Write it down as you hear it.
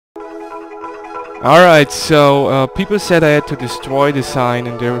Alright, so people said I had to destroy the sign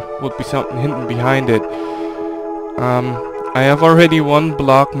and there would be something hidden behind it. I have already one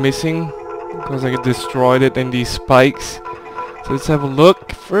block missing because I destroyed it in these spikes. So let's have a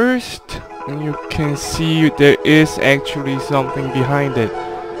look first, and you can see there is actually something behind it.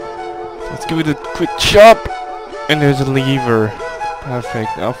 Let's give it a quick chop, and there's a lever.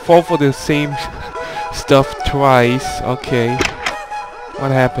 Perfect. I'll fall for the same stuff twice. Okay.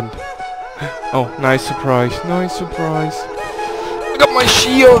 What happened? Oh, nice surprise. Nice surprise. I got my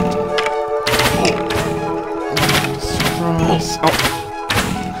shield! Surprise. Oh.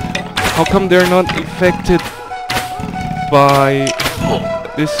 How come they're not affected by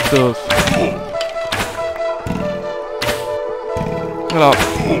this stuff? Get up.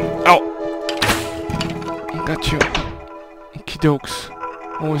 Ow! Got you. Okie dokes.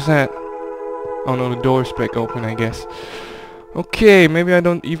 What was that? Oh no, the door's back open, I guess. Okay, maybe I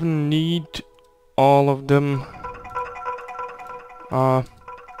don't even need all of them.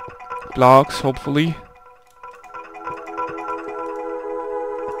 Blocks, hopefully.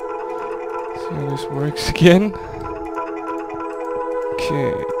 See how this works again.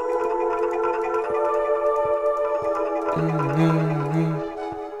 Okay.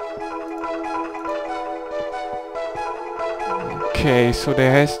 Okay, so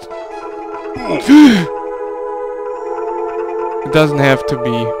there has to it doesn't have to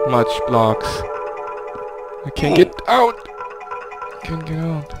be much blocks. I can't get out! I can't get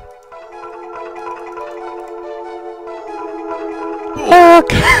out.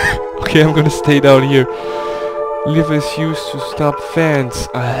 Fuck! Okay, I'm gonna stay down here. Lever is used to stop fans.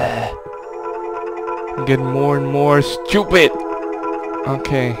 I'm getting more and more stupid.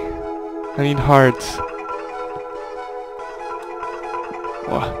 Okay. I need hearts.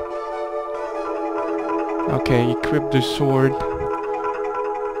 What? Okay, equip the sword.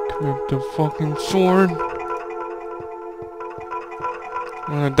 Equip the fucking sword.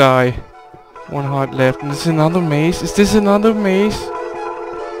 I'm gonna die. One heart left. And this is another maze? Is this another maze?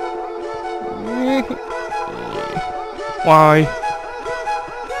 Why?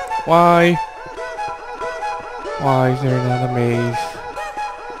 Why? Why is there another maze?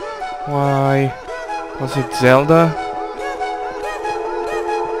 Why? Was it Zelda?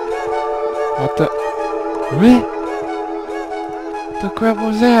 What the? What? The crap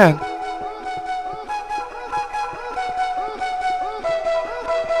was that?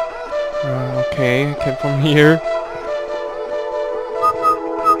 Okay, I came from here.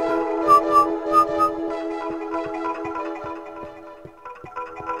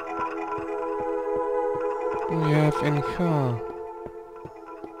 We have in car.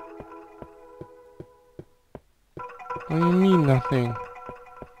 What do you mean nothing?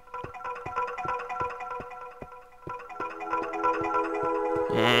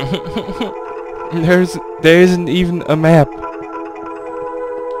 There isn't even a map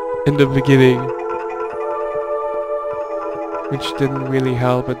in the beginning, which didn't really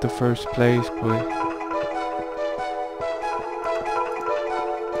help at the first place, but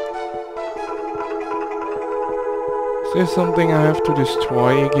is there something I have to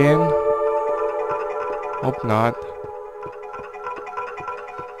destroy again? Hope not.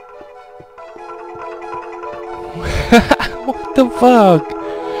 What the fuck?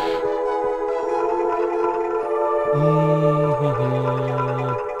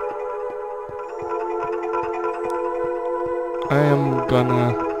 I am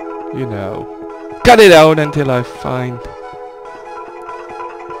gonna, you know, cut it out until I find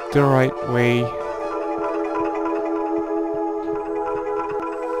the right way.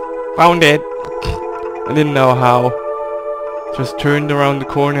 Found it! I didn't know how. Just turned around the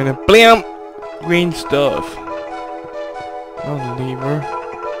corner and then blam! Green stuff. No lever.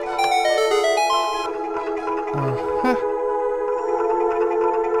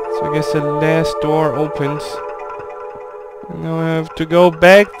 So I guess the last door opens. And now I have to go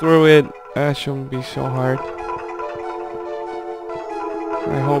back through it. That shouldn't be so hard.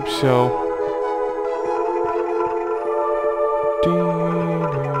 I hope so.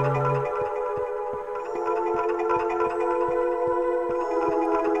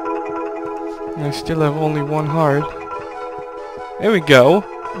 I still have only one heart. There we go.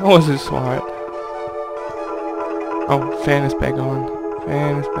 That wasn't so hard. Oh, fan is back on.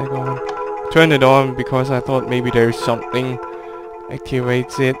 Fan is back on. Turn it on because I thought maybe there's something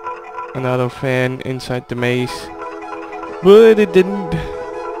activates it. Another fan inside the maze. But it didn't.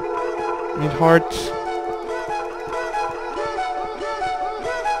 Need hearts.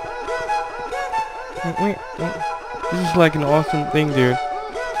 Wait. This is like an awesome thing, dude.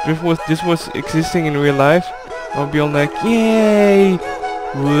 If this was existing in real life, I'll be all like, yay!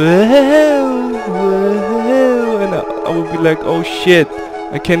 whoa, whoa, and I would be like, oh shit,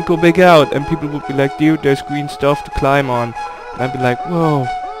 I can't go back out, and people would be like, dude, there's green stuff to climb on, and I'd be like, whoa,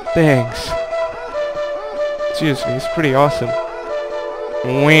 thanks. Seriously, it's pretty awesome.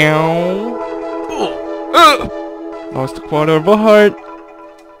 Wow. Lost a quarter of a heart.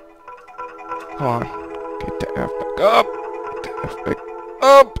 Come on, get the F back up. Get the F back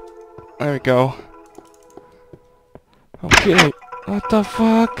up. There we go. Okay. What the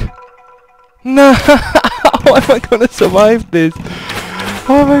fuck? No! How am I gonna survive this?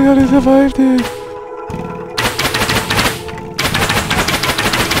 How am I gonna survive this?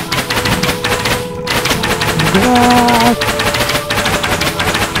 God!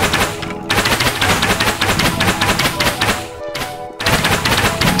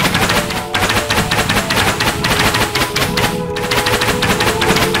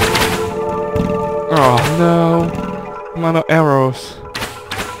 Oh no! I'm out of arrows.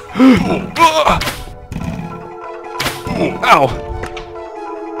 Ow!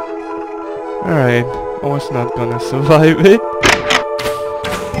 Alright, I was not gonna survive it.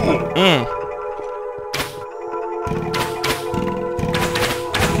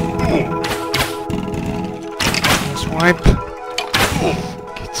 Swipe.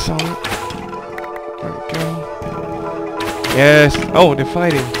 Get some. There we go. Yes! Oh, they're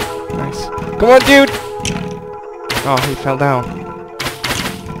fighting. Nice. Come on, dude! Oh, he fell down.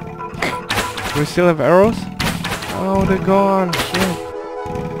 Do we still have arrows? Oh, they're gone. Shit.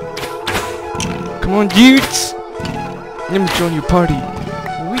 Come on, dudes! Let me join your party.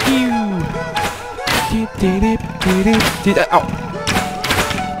 With you! Ow!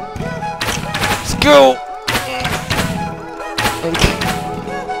 Let's go! Okay.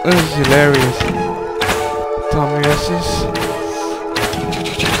 This is hilarious. Dumbasses.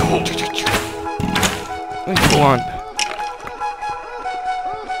 What do you want?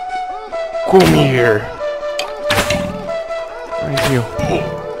 Come here. Where's you?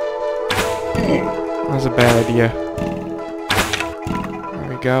 That was a bad idea. There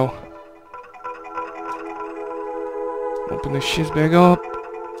we go. Open the shit back up.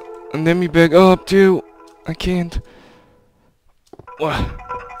 And then me back up too. I can't. What?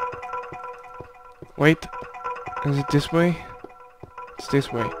 Wait. Is it this way? It's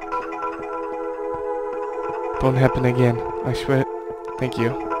this way. Don't happen again. I swear. Thank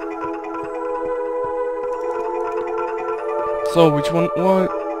you. So, which one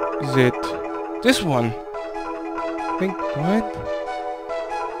was it? This one. Think what?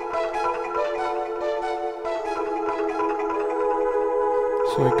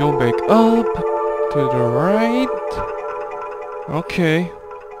 So I go back up to the right. Okay.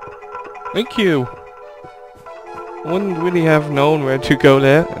 Thank you. Wouldn't really have known where to go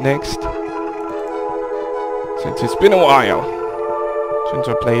there next. Since it's been a while since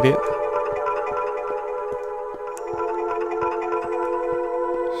I played it.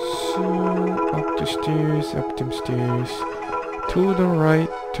 So, up the stairs, up them stairs. To the right,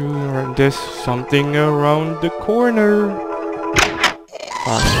 to the right. There's something around the corner.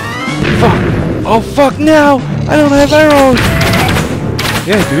 Fuck. Fuck! Oh fuck now! I don't have arrows!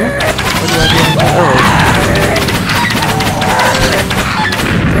 Yeah I do. What do I do with arrows?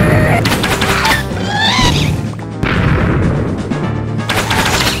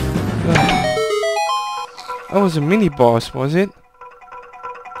 That was a mini boss, was it?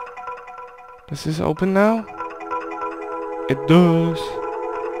 Does this open now? It does.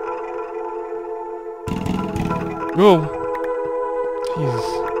 Whoa. Jesus.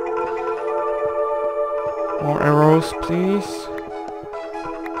 More arrows, please.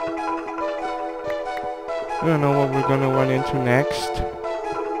 I don't know what we're gonna run into next.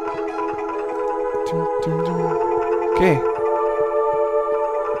 Okay.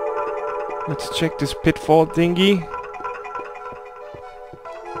 Let's check this pitfall thingy.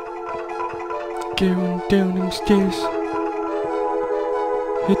 Going down them stairs.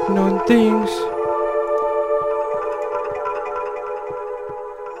 Hitting on things.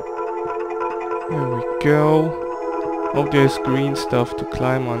 There we go. Oh, there's green stuff to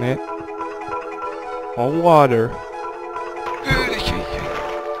climb on it. Or water.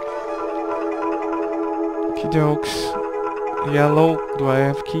 Okie dokes. Yellow. Do I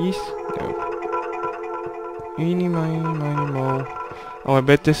have keys? No. Eeny, miny, miny, mo. Oh, I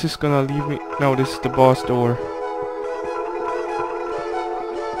bet this is gonna leave me. No, this is the boss door.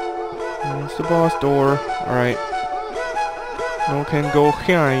 It's the boss door. Alright. No can go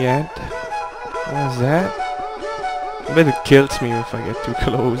here yet. What is that? I bet it kills me if I get too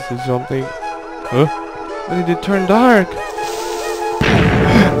close or something. Huh? Why did it turn dark?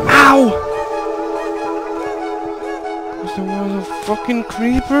 Ow! Because there was a fucking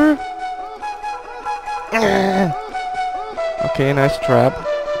creeper? Okay, nice trap.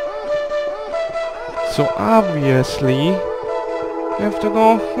 So obviously, you have to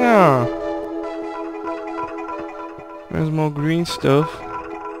go here. There's more green stuff.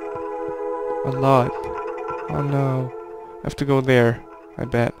 A lot. Oh no. I have to go there, I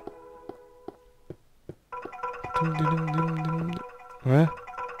bet. What?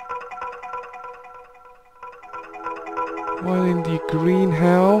 What in the green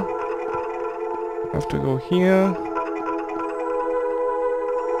hell? I have to go here.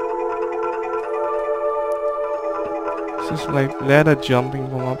 This is like ladder jumping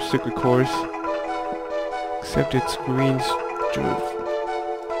from obstacle course. Except it's green stuff.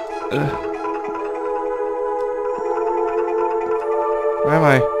 Where am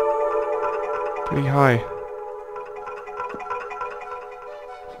I? Pretty high.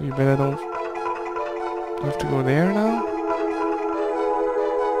 So you better don't... Do I have to go there now?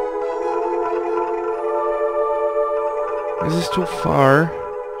 This is too far.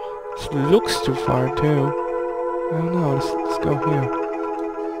 This looks too far too. I don't know, let's go here.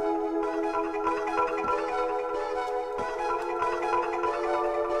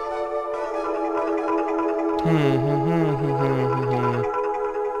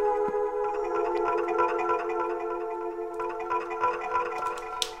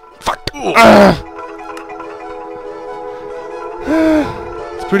 Fuck!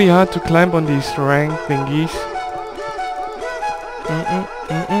 It's pretty hard to climb on these rank thingies.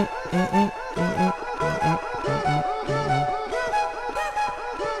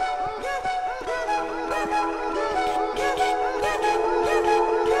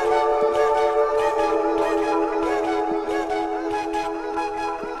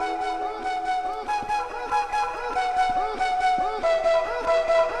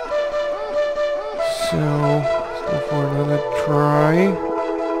 So, let's go for another try.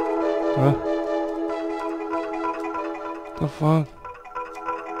 Huh? The fuck?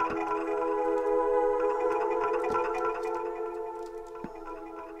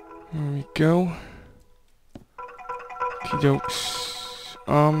 There we go. Okey dokes.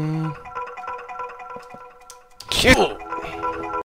 Shit!